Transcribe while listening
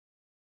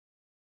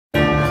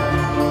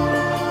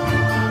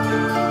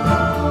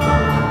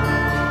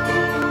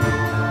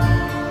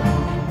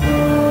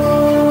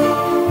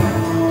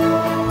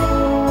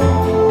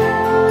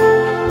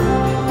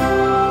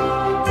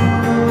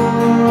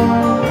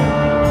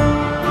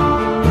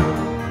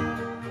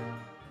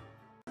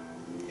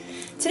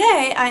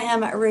I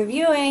am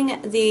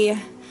reviewing the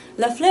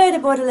Fleur de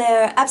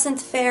Baudelaire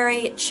Absinthe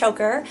Fairy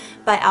Choker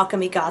by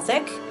Alchemy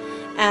Gothic.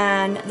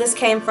 And this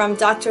came from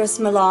Doctor's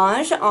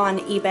Melange on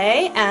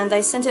eBay, and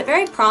they sent it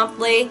very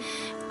promptly.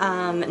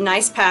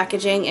 Nice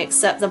packaging,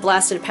 except the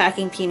blasted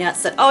packing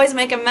peanuts that always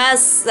make a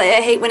mess.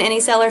 I hate when any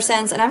seller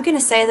sends, and I'm going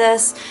to say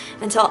this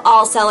until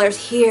all sellers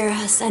hear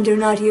us and do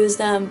not use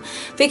them.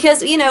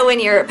 Because, you know, when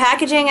you're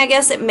packaging, I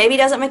guess it maybe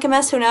doesn't make a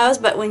mess, who knows,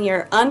 but when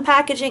you're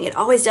unpackaging, it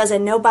always does,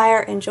 and no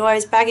buyer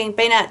enjoys packing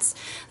peanuts.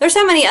 There's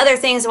so many other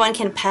things one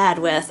can pad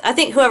with. I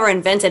think whoever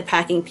invented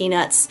packing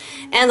peanuts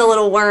and the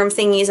little worm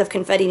thingies of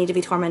confetti need to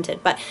be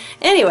tormented. But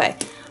anyway,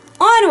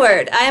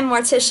 onward! I am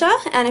Morticia,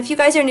 and if you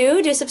guys are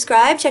new, do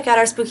subscribe. Check out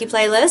our spooky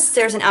playlist.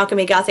 There's an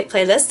Alchemy Gothic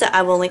playlist that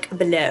I will link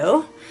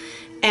below.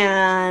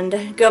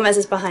 And Gomez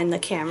is behind the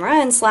camera,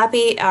 and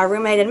Slappy, our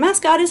roommate and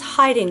mascot, is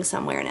hiding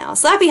somewhere now.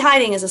 Slappy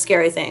hiding is a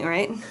scary thing,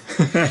 right?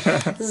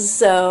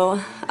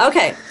 So,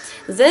 okay.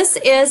 This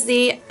is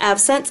the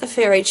Absinthe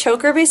Fairy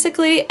Choker,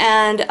 basically,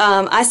 and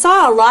I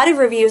saw a lot of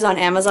reviews on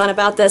Amazon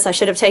about this. I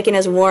should have taken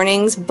as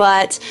warnings,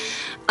 but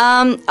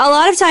a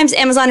lot of times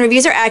Amazon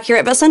reviews are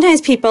accurate, but sometimes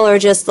people are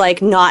just,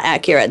 like, not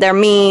accurate. They're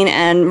mean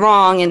and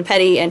wrong and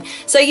petty, and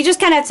so you just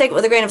kind of have to take it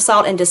with a grain of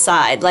salt and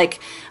decide. Like,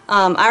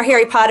 our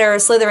Harry Potter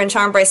Slytherin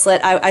charm bracelet,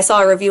 I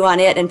saw a review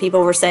on it, and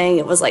people were saying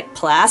it was, like,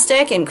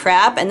 plastic and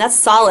crap, and that's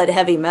solid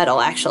heavy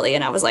metal, actually,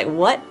 and I was like,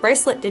 what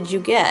bracelet did you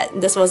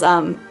get? This was,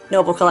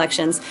 Noble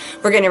Collections.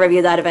 We're going to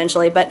review that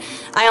eventually, but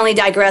I only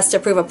digress to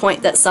prove a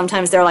point that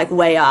sometimes they're like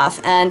way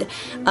off. And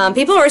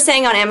people were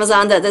saying on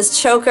Amazon that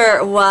this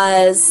choker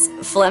was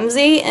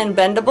flimsy and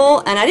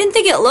bendable, and I didn't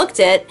think it looked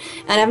it,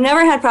 and I've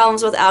never had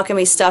problems with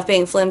Alchemy stuff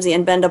being flimsy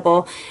and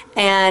bendable,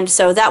 and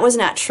so that was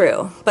not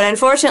true. But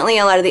unfortunately,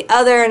 a lot of the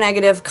other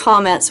negative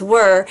comments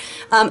were.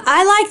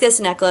 I like this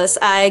necklace.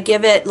 I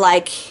give it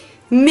like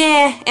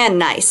meh and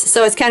nice,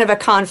 so it's kind of a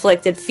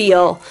conflicted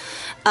feel.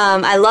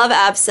 I love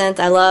absinthe.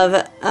 I love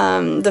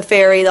the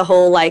fairy, the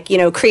whole, like, you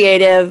know,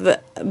 creative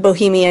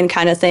bohemian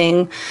kind of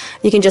thing.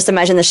 You can just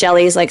imagine the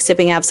Shelleys, like,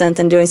 sipping absinthe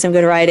and doing some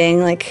good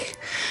writing. Like,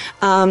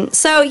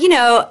 so, you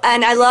know,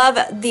 and I love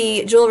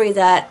the jewelry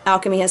that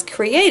Alchemy has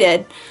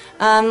created.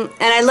 And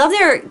I love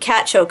their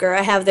cat choker.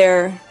 I have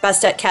their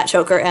Bastet cat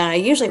choker, and I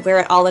usually wear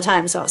it all the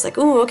time. So I was like,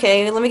 ooh,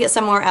 okay, let me get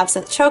some more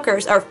absinthe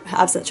chokers, or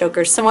absinthe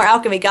chokers, some more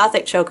Alchemy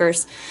Gothic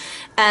chokers.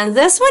 And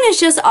this one is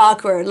just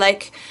awkward.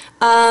 Like,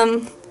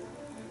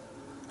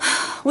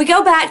 we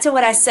go back to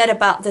what I said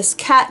about this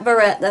cat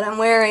barrette that I'm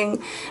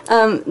wearing.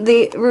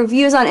 The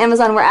reviews on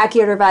Amazon were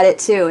accurate about it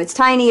too. It's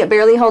tiny, it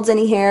barely holds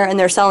any hair, and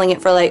they're selling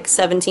it for like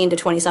 $17 to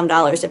 $20 some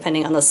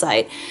depending on the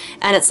site.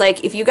 And it's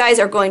like, if you guys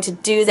are going to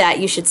do that,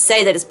 you should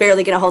say that it's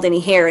barely going to hold any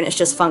hair and it's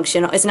just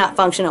functional. It's not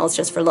functional, it's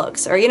just for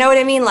looks. Or you know what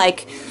I mean?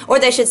 Like, or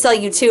they should sell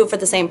you two for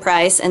the same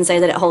price and say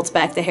that it holds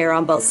back the hair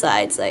on both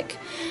sides. Like,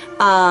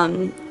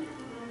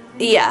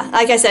 yeah,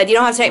 like I said, you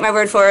don't have to take my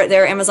word for it.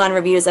 There are Amazon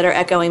reviews that are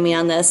echoing me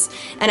on this.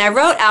 And I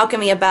wrote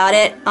Alchemy about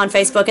it on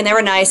Facebook, and they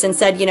were nice and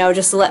said, you know,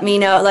 just let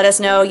us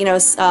know, you know,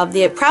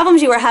 the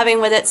problems you were having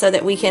with it so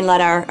that we can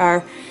let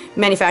our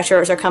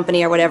manufacturers or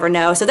company or whatever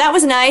know. So that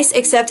was nice,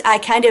 except I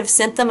kind of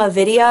sent them a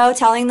video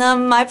telling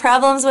them my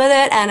problems with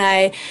it, and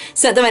I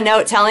sent them a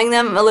note telling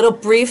them a little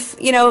brief,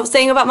 you know,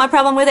 thing about my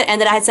problem with it, and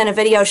then I had sent a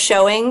video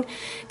showing,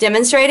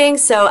 demonstrating.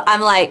 So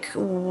I'm like,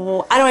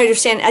 I don't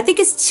understand. I think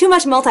it's too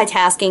much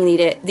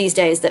multitasking these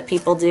days that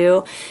people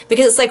do,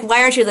 because it's like,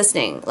 why aren't you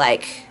listening?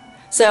 Like,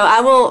 so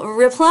I will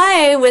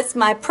reply with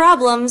my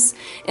problems,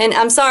 and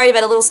I'm sorry,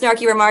 but a little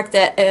snarky remark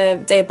that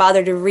if they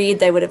bothered to read,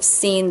 they would have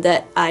seen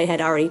that I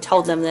had already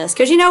told them this.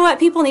 Because you know what?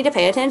 People need to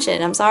pay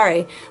attention. I'm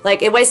sorry.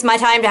 Like, it wastes my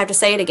time to have to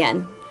say it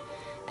again.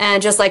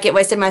 And just like it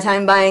wasted my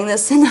time buying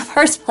this in the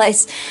first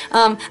place.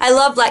 I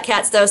love black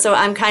cats, though, so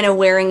I'm kind of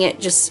wearing it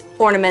just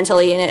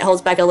ornamentally, and it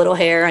holds back a little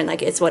hair, and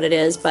like, it's what it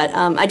is. But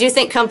I do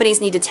think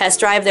companies need to test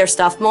drive their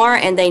stuff more,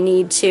 and they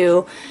need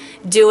to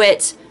do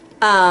it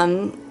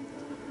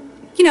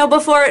you know,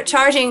 before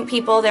charging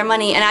people their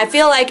money. And I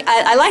feel like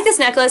I like this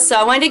necklace, so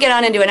I wanted to get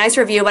on and do a nice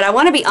review, but I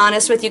want to be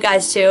honest with you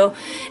guys too,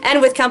 and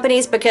with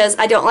companies, because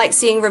I don't like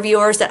seeing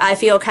reviewers that I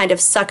feel kind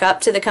of suck up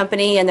to the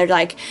company, and they're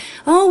like,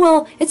 oh,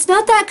 well, it's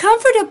not that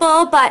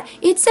comfortable, but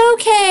it's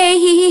okay,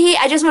 hee hee hee.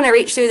 I just want to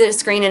reach through the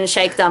screen and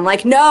shake them.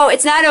 Like, no,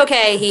 it's not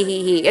okay, hee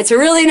hee hee. It's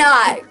really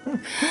not.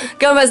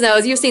 Gomez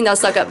knows. You've seen those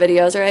suck up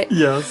videos, right?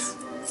 Yes.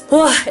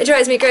 Oh, it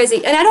drives me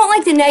crazy. And I don't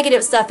like the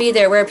negative stuff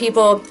either, where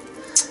people,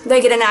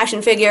 they get an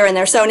action figure and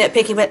they're so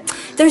nitpicky, but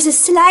there's a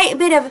slight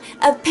bit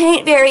of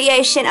paint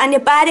variation on the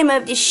bottom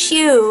of the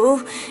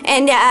shoe,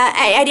 and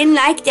I didn't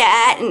like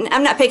that. And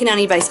I'm not picking on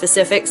anybody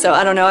specific, so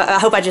I don't know. I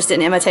hope I just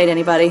didn't imitate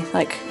anybody.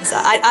 Like, so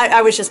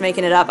I was just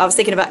making it up. I was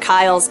thinking about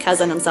Kyle's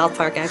cousin in South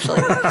Park,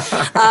 actually.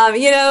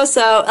 You know,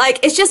 so,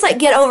 like, it's just like,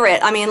 get over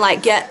it. I mean,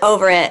 like, get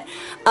over it.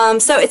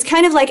 So it's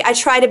kind of like I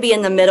try to be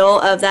in the middle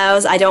of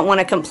those. I don't want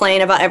to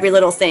complain about every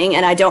little thing,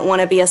 and I don't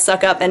want to be a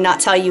suck up and not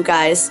tell you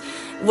guys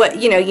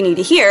what you need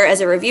to hear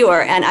as a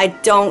reviewer, and I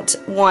don't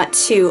want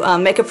to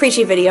make a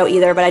preachy video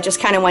either, but I just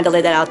kind of wanted to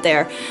lay that out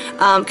there.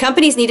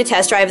 Companies need to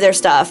test drive their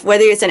stuff,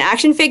 whether it's an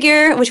action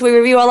figure, which we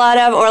review a lot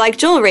of, or like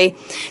jewelry.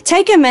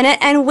 Take a minute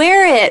and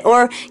wear it,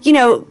 or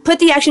put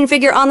the action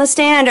figure on the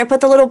stand, or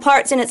put the little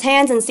parts in its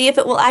hands and see if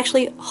it will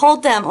actually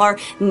hold them, or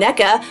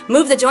NECA,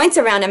 move the joints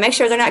around and make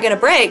sure they're not going to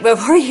break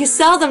before you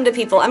sell them to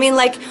people. I mean,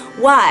 like,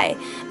 why?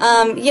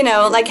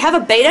 Like have a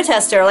beta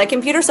tester, like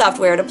computer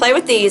software, to play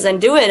with these and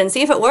do it and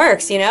see if it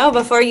works,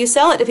 before you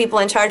sell it to people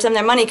and charge them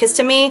their money. Because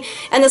to me,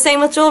 and the same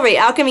with jewelry,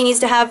 Alchemy needs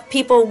to have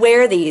people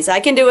wear these.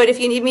 I can do it if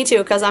you need me to,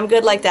 because I'm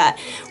good like that.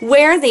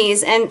 Wear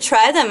these and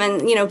try them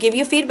and, give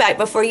you feedback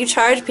before you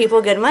charge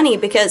people good money.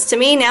 Because to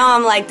me now,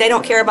 I'm like, they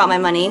don't care about my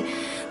money.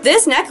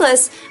 This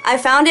necklace, I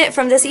found it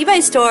from this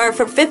eBay store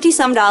for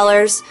 $50-some.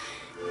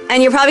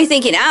 And you're probably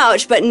thinking,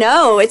 ouch, but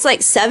no, it's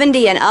like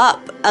 70 and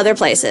up other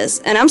places.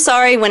 And I'm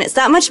sorry, when it's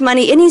that much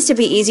money, it needs to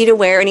be easy to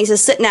wear. It needs to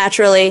sit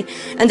naturally,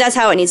 and that's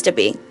how it needs to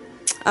be.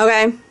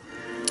 Okay?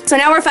 So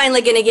now we're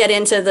finally going to get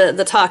into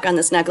the talk on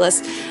this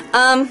necklace.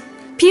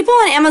 People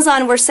on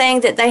Amazon were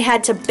saying that they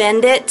had to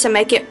bend it to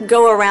make it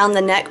go around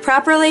the neck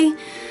properly.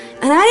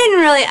 And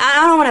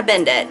I don't want to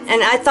bend it.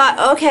 And I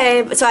thought,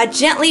 okay, so I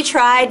gently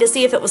tried to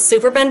see if it was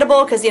super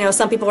bendable, because,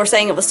 some people were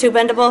saying it was too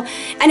bendable.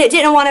 And it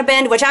didn't want to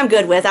bend, which I'm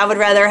good with. I would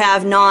rather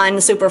have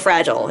non-super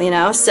fragile,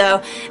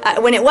 So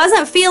when it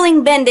wasn't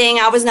feeling bending,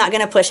 I was not going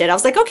to push it. I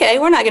was like, okay,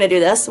 we're not going to do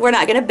this. We're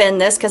not going to bend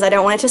this, because I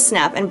don't want it to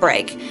snap and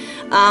break.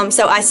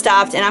 So I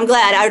stopped, and I'm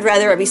glad. I would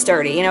rather it be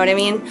sturdy, you know what I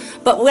mean?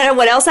 But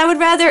what else I would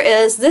rather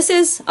is, this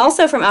is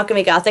also from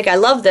Alchemy Gothic. I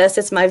love this.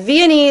 It's my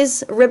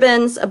Viennese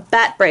ribbons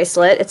bat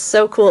bracelet. It's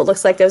so cool. It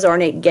looks like those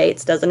ornate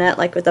gates, doesn't it?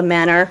 Like with the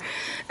manor.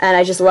 And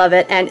I just love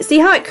it. And see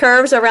how it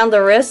curves around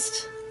the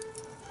wrist?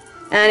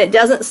 And it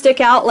doesn't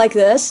stick out like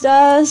this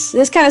does.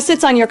 This kind of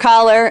sits on your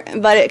collar,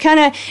 but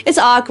it's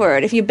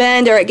awkward. If you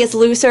bend or it gets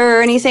looser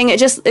or anything, it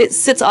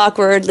sits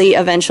awkwardly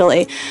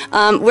eventually.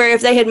 Where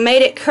if they had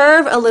made it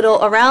curve a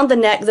little around the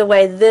neck the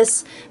way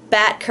this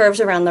bat curves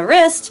around the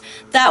wrist,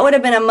 that would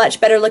have been a much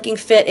better looking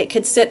fit. It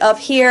could sit up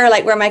here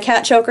like where my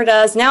cat choker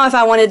does. Now if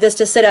I wanted this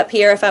to sit up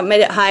here, if I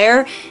made it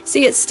higher,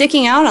 see, it's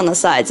sticking out on the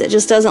sides. It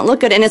just doesn't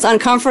look good, and it's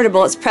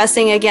uncomfortable. It's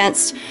pressing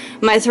against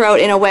my throat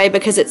in a way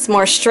because it's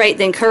more straight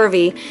than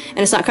curvy, and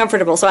it's not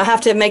comfortable. So I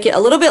have to make it a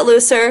little bit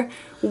looser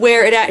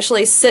where it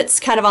actually sits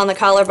kind of on the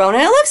collarbone,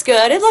 and it looks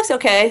good. It looks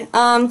okay.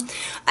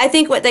 I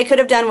think what they could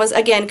have done was,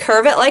 again,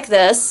 curve it like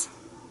this,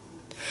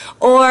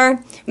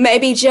 or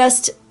maybe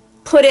just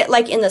put it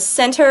like in the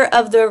center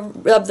of the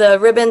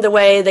ribbon, the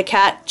way the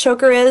cat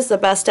choker is, the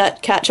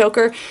Bastet cat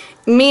choker,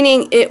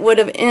 meaning it would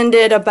have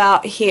ended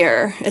about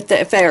here at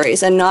the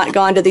fairies and not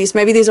gone to these.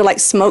 Maybe these are like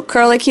smoke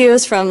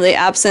curlicues from the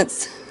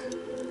absinthe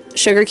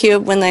sugar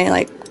cube when they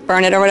like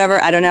burn it or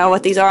whatever. I don't know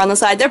what these are on the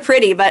side. They're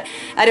pretty, but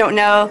I don't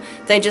know.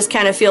 They just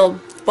kind of feel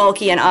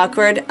bulky and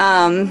awkward.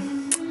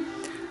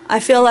 I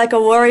feel like a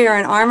warrior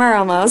in armor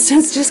almost.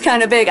 It's just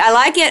kind of big. I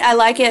like it. I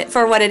like it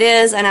for what it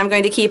is, and I'm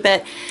going to keep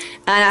it.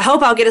 And I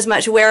hope I'll get as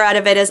much wear out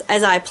of it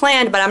as I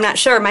planned, but I'm not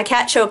sure. My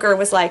cat choker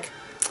was like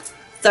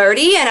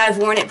 30, and I've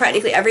worn it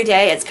practically every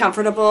day. It's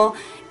comfortable.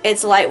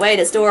 It's lightweight.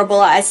 It's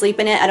durable. I sleep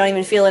in it. I don't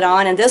even feel it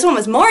on. And this one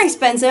was more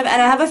expensive,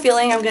 and I have a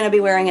feeling I'm going to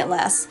be wearing it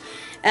less.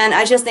 And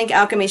I just think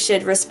Alchemy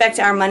should respect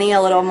our money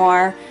a little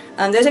more.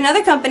 There's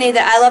another company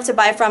that I love to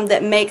buy from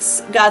that makes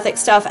Gothic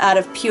stuff out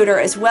of pewter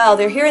as well.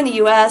 They're here in the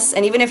US,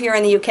 and even if you're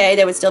in the UK,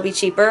 they would still be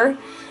cheaper.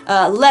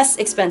 Less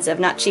expensive,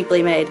 not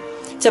cheaply made,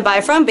 to buy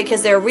from,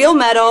 because they're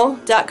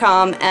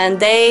realmetal.com, and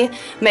they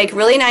make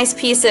really nice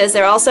pieces.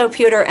 They're also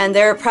pewter, and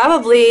they're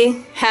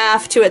probably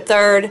half to a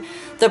third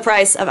the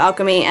price of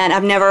Alchemy, and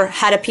I've never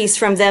had a piece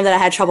from them that I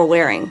had trouble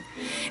wearing.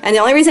 And the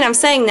only reason I'm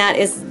saying that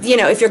is,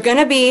 if you're going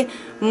to be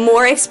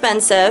more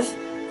expensive,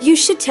 you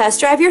should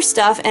test drive your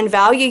stuff and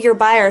value your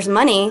buyer's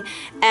money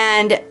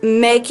and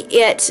make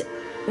it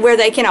where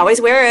they can always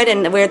wear it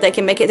and where they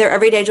can make it their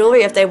everyday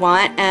jewelry if they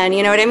want. And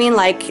you know what I mean?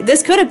 Like,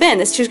 this could have been,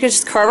 this could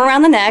just curve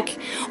around the neck,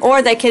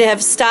 or they could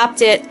have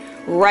stopped it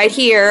right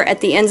here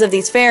at the ends of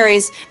these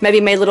fairies,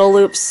 maybe made little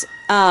loops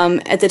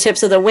at the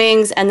tips of the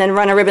wings, and then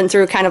run a ribbon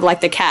through kind of like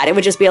the cat. It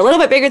would just be a little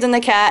bit bigger than the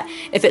cat.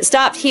 If it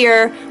stopped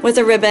here with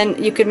a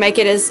ribbon, you could make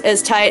it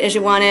as tight as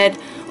you wanted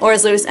or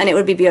as loose, and it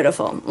would be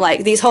beautiful.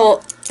 Like, these whole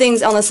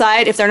things on the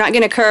side, if they're not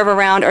going to curve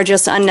around, are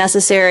just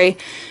unnecessary,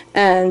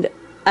 and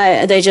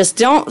they just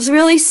don't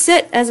really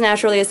sit as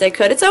naturally as they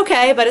could. It's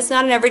okay, but it's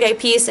not an everyday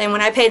piece, and when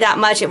I pay that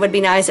much, it would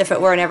be nice if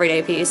it were an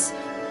everyday piece.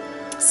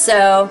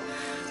 So,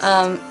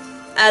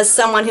 as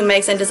someone who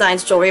makes and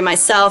designs jewelry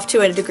myself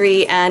to a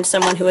degree, and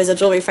someone who is a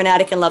jewelry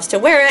fanatic and loves to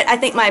wear it, I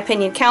think my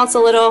opinion counts a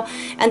little,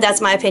 and that's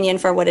my opinion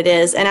for what it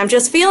is. And I'm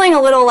just feeling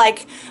a little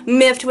like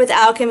miffed with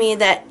Alchemy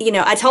that,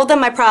 I told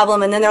them my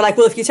problem, and then they're like,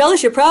 well, if you tell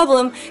us your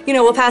problem,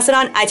 we'll pass it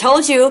on. I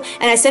told you,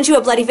 and I sent you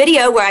a bloody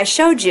video where I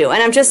showed you,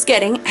 and I'm just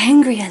getting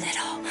angry a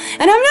little.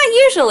 And I'm not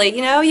usually,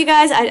 you know, you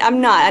guys,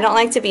 I'm not. I don't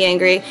like to be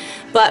angry.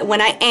 But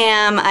when I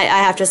am, I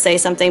have to say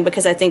something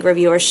because I think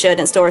reviewers should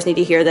and stores need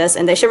to hear this.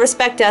 And they should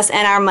respect us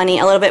and our money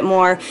a little bit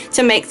more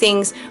to make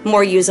things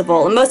more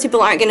usable. And most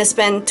people aren't going to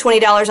spend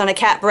 $20 on a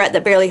cat barrette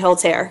that barely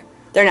holds hair.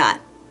 They're not.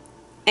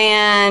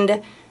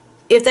 And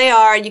if they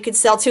are, you could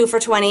sell 2 for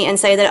 $20 and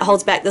say that it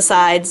holds back the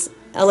sides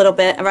a little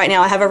bit. Right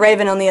now I have a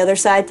Raven on the other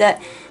side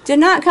that did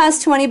not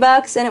cost 20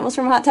 bucks and it was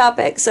from Hot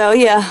Topic. So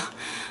yeah.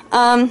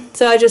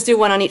 So I just do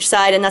one on each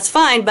side and that's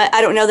fine, but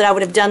I don't know that I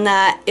would have done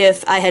that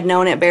if I had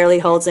known it barely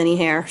holds any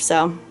hair.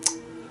 So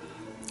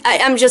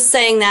I'm just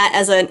saying that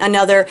as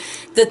another,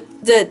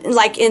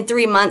 like in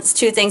 3 months,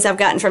 2 things I've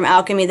gotten from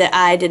Alchemy that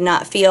I did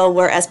not feel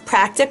were as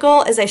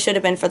practical as they should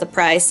have been for the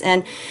price.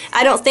 And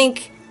I don't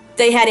think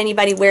they had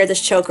anybody wear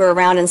this choker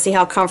around and see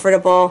how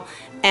comfortable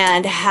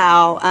and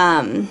how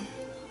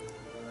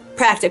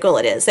practical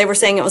it is. They were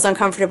saying it was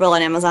uncomfortable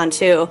on Amazon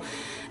too.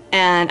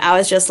 And I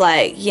was just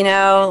like, you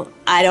know,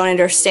 I don't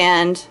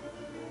understand.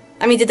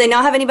 I mean, did they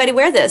not have anybody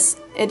wear this?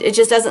 It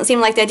just doesn't seem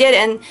like they did.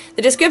 And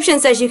the description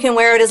says you can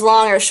wear it as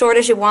long or as short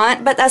as you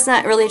want, but that's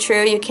not really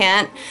true. You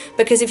can't,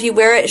 because if you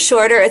wear it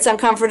shorter, it's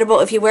uncomfortable.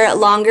 If you wear it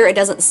longer, it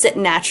doesn't sit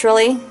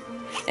naturally.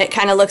 It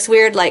kind of looks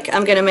weird. Like,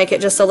 I'm going to make it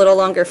just a little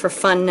longer for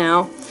fun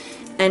now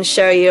and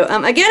show you.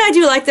 Again, I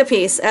do like the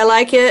piece. I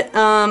like it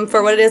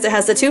for what it is. It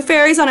has the 2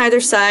 fairies on either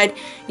side.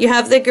 You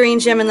have the green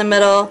gem in the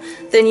middle.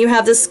 Then you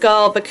have the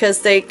skull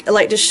because they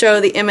like to show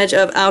the image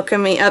of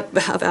alchemy, of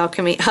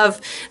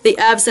the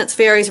absinthe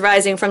fairies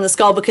rising from the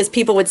skull, because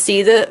people would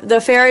see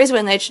the fairies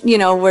when they, you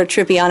know, were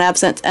trippy on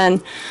absinthe.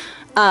 And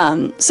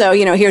so,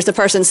 you know, here's the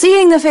person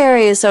seeing the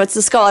fairies. So it's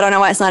the skull. I don't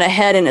know why it's not a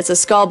head and it's a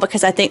skull,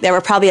 because I think they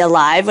were probably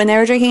alive when they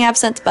were drinking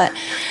absinthe. But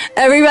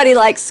everybody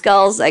likes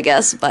skulls, I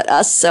guess, but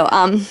us. So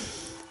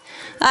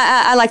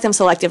I like them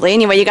selectively.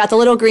 Anyway, you got the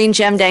little green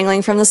gem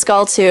dangling from the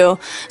skull too.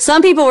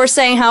 Some people were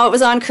saying how it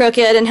was on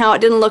crooked and how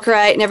it didn't look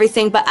right and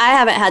everything, but I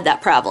haven't had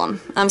that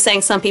problem. I'm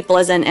saying some people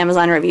as in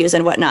Amazon reviews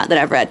and whatnot that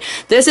I've read.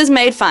 This is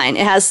made fine.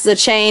 It has the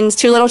chains,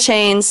 2 little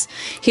chains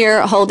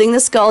here holding the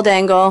skull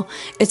dangle.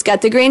 It's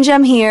got the green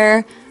gem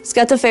here. It's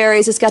got the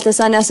fairies. It's got this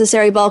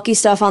unnecessary bulky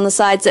stuff on the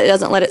sides that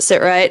doesn't let it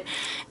sit right.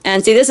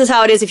 And see, this is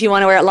how it is if you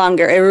want to wear it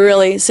longer. It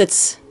really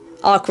sits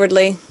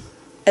awkwardly.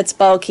 It's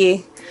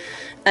bulky.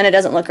 And it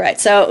doesn't look right.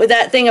 So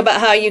that thing about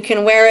how you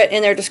can wear it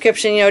in their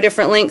description, you know,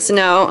 different lengths,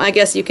 no. I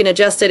guess you can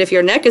adjust it if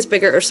your neck is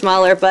bigger or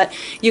smaller, but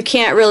you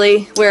can't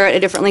really wear it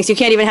at different lengths. You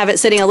can't even have it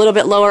sitting a little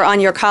bit lower on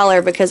your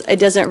collar because it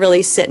doesn't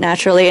really sit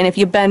naturally. And if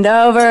you bend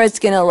over, it's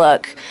gonna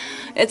look,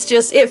 it's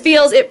just, it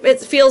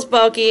feels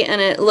bulky and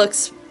it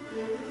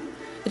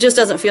just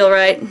doesn't feel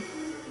right.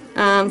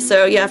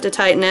 So you have to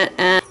tighten it.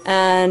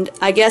 And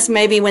I guess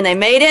maybe when they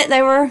made it,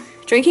 they were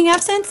drinking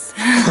absinthe.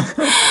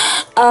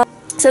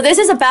 So this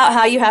is about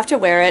how you have to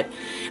wear it.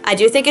 I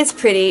do think it's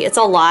pretty. It's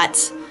a lot.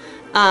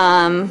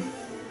 And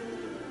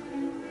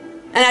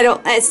I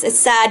don't, it's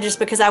sad just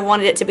because I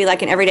wanted it to be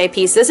like an everyday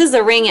piece. This is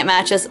the ring it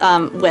matches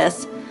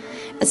with.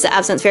 It's the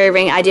Absinthe Fairy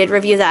ring. I did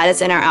review that.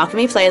 It's in our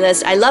Alchemy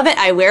playlist. I love it.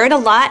 I wear it a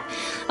lot.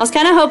 I was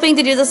kind of hoping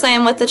to do the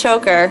same with the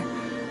choker.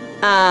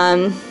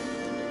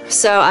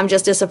 So I'm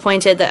just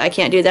disappointed that I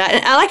can't do that.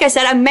 And like I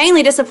said, I'm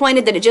mainly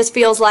disappointed that it just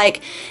feels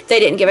like they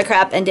didn't give a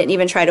crap and didn't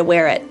even try to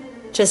wear it.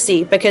 Just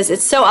see, because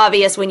it's so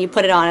obvious when you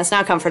put it on. It's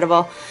not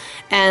comfortable.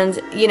 And,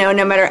 you know,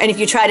 no matter, and if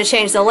you try to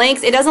change the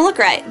length, it doesn't look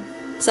right.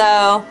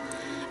 So,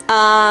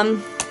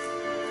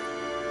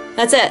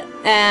 that's it.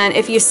 And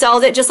if you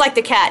sold it, just like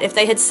the cat, if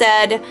they had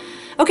said,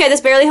 okay,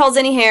 this barely holds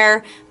any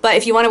hair, but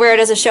if you want to wear it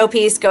as a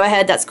showpiece, go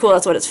ahead, that's cool,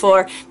 that's what it's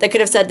for. They could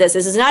have said this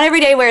is not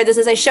everyday wear, this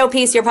is a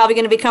showpiece, you're probably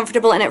going to be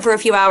comfortable in it for a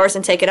few hours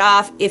and take it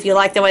off. If you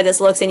like the way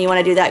this looks and you want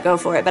to do that, go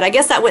for it. But I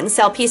guess that wouldn't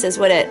sell pieces,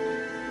 would it?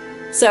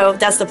 So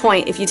that's the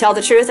point. If you tell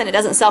the truth and it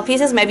doesn't sell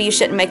pieces, maybe you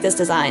shouldn't make this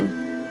design.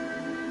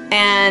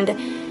 And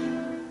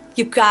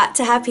you've got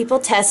to have people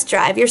test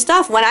drive your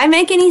stuff. When I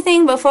make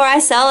anything, before I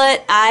sell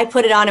it, I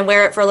put it on and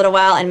wear it for a little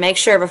while and make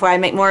sure before I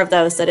make more of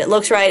those that it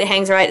looks right, it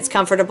hangs right, it's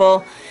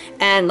comfortable.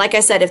 And like I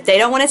said, if they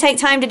don't want to take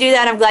time to do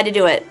that, I'm glad to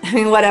do it. I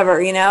mean, whatever,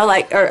 you know,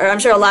 like, or I'm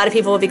sure a lot of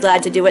people will be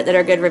glad to do it that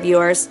are good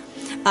reviewers.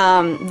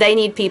 They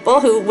need people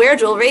who wear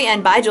jewelry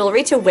and buy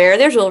jewelry to wear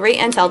their jewelry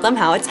and tell them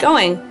how it's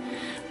going.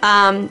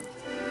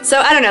 So,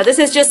 I don't know, this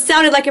has just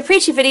sounded like a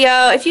preachy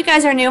video. If you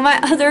guys are new, my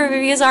other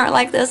reviews aren't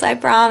like this, I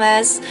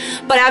promise.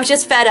 But I was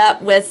just fed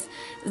up with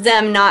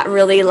them not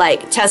really,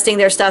 like, testing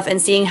their stuff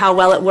and seeing how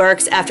well it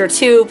works after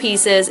 2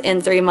 pieces in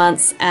 3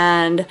 months.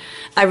 And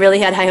I really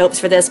had high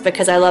hopes for this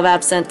because I love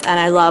Absinthe and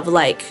I love,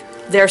 like,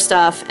 their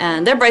stuff.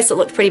 And their bracelet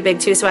looked pretty big,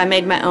 too, so I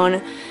made my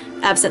own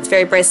Absinthe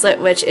Fairy bracelet,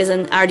 which is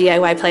in our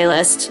DIY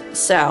playlist.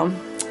 So,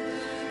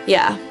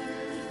 yeah.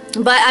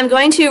 But I'm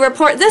going to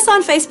report this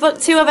on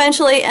Facebook too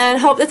eventually and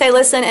hope that they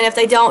listen, and if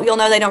they don't, you'll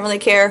know they don't really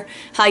care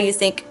how you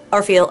think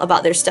or feel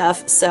about their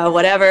stuff. So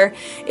whatever.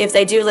 If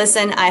they do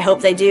listen, I hope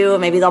they do.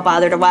 Maybe they'll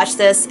bother to watch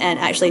this and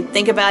actually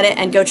think about it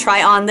and go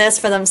try on this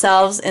for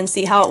themselves and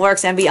see how it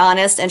works and be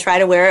honest and try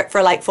to wear it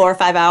for like 4 or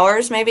 5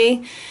 hours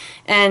maybe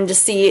and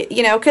just see,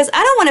 you know, because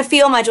I don't want to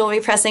feel my jewelry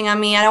pressing on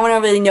me. I don't want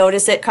to really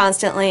notice it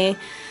constantly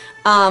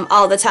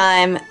all the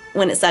time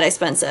when it's that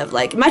expensive.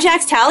 Like my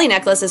Jack's Tally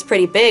necklace is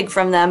pretty big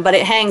from them, but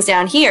it hangs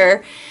down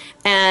here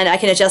and I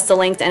can adjust the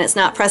length and it's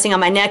not pressing on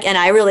my neck, and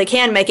I really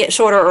can make it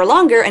shorter or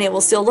longer and it will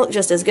still look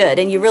just as good.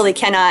 And you really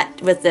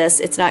cannot with this.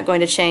 It's not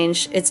going to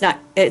change. It's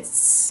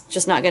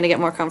just not going to get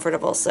more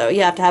comfortable. So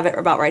you have to have it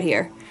about right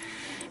here.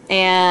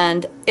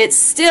 And it's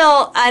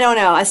still, I don't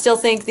know, I still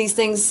think these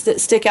things that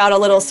stick out a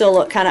little still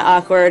look kind of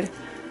awkward.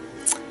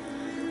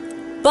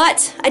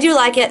 But I do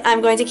like it.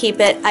 I'm going to keep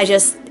it.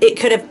 It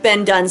could have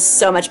been done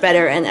so much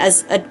better. And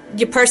as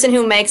a person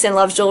who makes and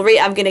loves jewelry,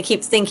 I'm going to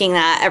keep thinking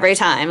that every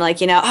time.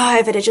 Like, you know, oh,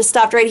 if it had just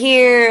stopped right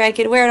here, I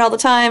could wear it all the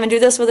time and do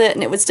this with it,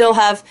 and it would still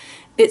have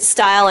its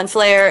style and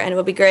flair, and it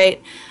would be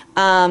great.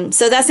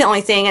 So that's the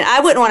only thing. And I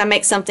wouldn't want to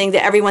make something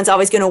that everyone's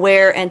always going to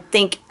wear and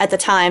think at the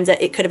time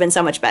that it could have been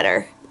so much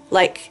better.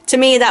 Like, to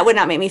me, that would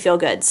not make me feel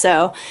good.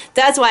 So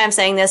that's why I'm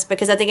saying this,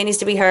 because I think it needs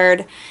to be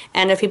heard.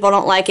 And if people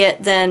don't like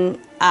it, then,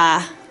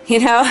 you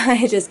know,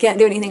 I just can't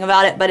do anything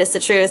about it, but it's the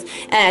truth.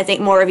 And I think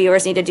more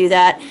reviewers need to do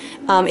that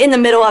in the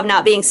middle of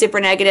not being super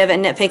negative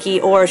and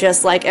nitpicky, or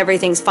just like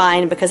everything's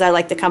fine because I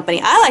like the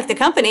company. I like the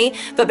company,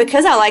 but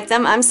because I like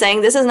them, I'm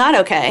saying this is not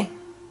okay.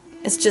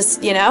 It's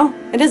just, you know,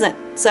 it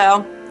isn't.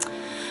 So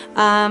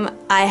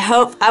I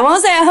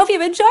hope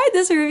you've enjoyed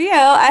this review.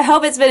 I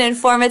hope it's been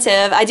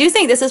informative. I do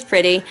think this is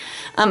pretty.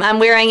 I'm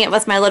wearing it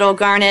with my little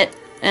garnet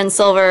and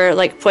silver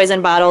like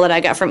poison bottle that I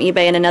got from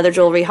eBay in another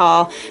jewelry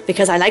haul,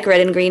 because I like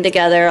red and green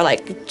together,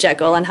 like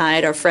Jekyll and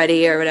Hyde or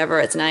Freddy or whatever.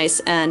 It's nice.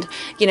 And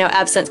you know,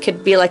 absinthe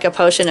could be like a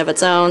potion of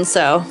its own,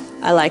 so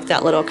I like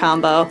that little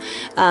combo.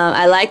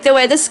 I like the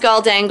way the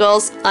skull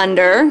dangles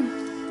under.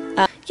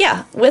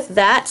 Yeah, with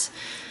that,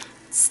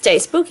 stay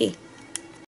spooky.